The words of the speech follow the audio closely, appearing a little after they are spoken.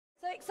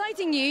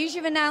Exciting news,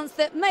 you've announced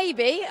that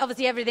maybe,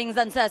 obviously everything's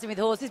uncertain with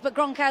horses, but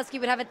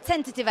Gronkowski would have a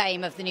tentative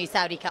aim of the new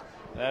Saudi Cup.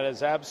 That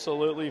is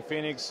absolutely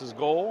Phoenix's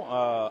goal.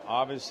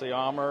 Obviously,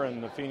 Amr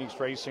and the Phoenix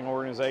Racing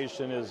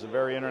Organization is a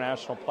very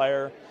international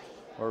player.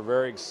 We're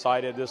very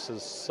excited. This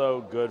is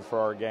so good for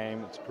our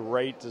game. It's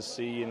great to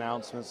see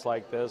announcements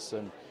like this,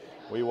 and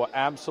we will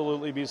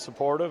absolutely be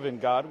supportive, and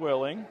God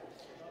willing,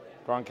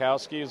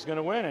 Gronkowski is going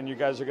to win, and you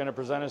guys are going to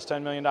present us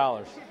 $10 million.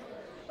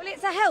 Well,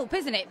 it's a help,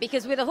 isn't it?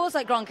 Because with a horse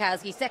like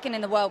Gronkowski, second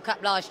in the World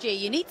Cup last year,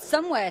 you need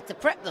somewhere to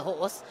prep the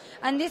horse,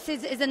 and this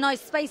is a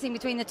nice spacing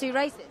between the two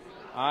races.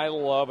 I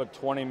love a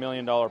 $20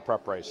 million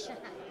prep race.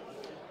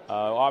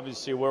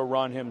 Obviously, we'll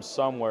run him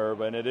somewhere,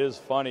 but it is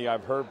funny.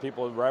 I've heard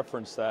people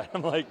reference that.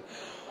 I'm like,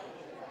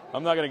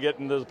 I'm not going to get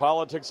into the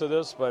politics of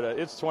this, but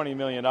it's $20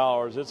 million.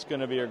 It's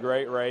going to be a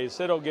great race.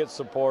 It'll get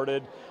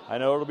supported. I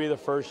know it'll be the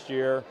first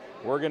year.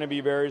 We're going to be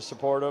very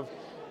supportive.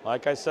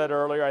 Like I said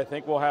earlier, I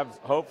think we'll have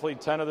hopefully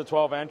 10 of the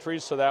 12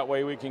 entries, so that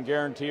way we can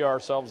guarantee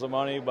ourselves the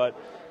money. But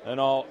in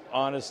all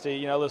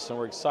honesty, listen,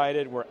 we're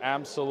excited. We're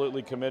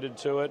absolutely committed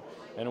to it,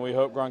 and we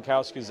hope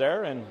Gronkowski's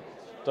there and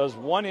does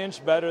 1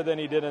 inch better than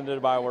he did in the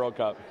Dubai World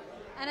Cup.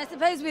 And I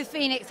suppose with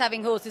Phoenix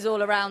having horses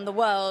all around the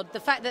world, the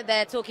fact that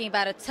they're talking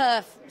about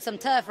some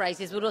turf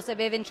races would also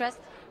be of interest?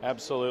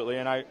 Absolutely,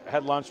 and I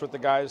had lunch with the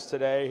guys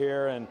today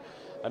here, and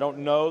I don't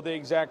know the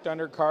exact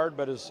undercard,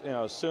 but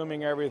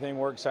assuming everything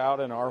works out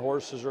and our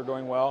horses are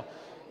doing well,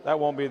 that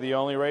won't be the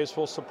only race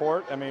we'll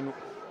support. I mean,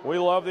 we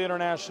love the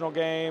international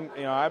game.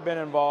 I've been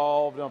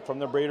involved from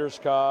the Breeders'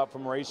 Cup,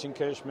 from racing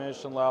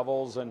commission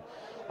levels, and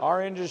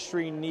our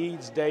industry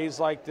needs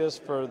days like this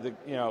for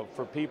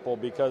people,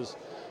 because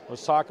I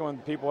was talking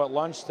with people at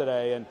lunch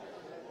today, and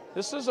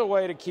this is a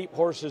way to keep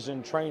horses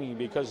in training,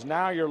 because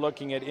now you're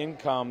looking at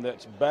income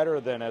that's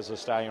better than as a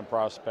stallion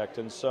prospect.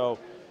 And so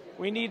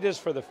we need this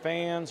for the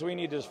fans. We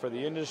need this for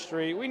the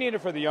industry. We need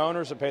it for the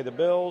owners to pay the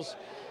bills.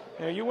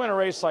 You win a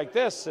race like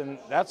this, and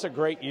that's a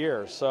great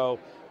year. So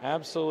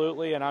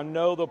absolutely, and I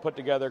know they'll put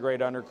together a great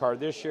undercard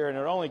this year, and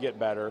it'll only get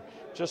better,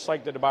 just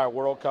like the Dubai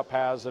World Cup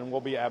has, and we'll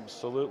be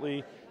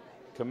absolutely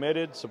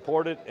committed,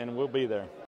 supported, and we'll be there.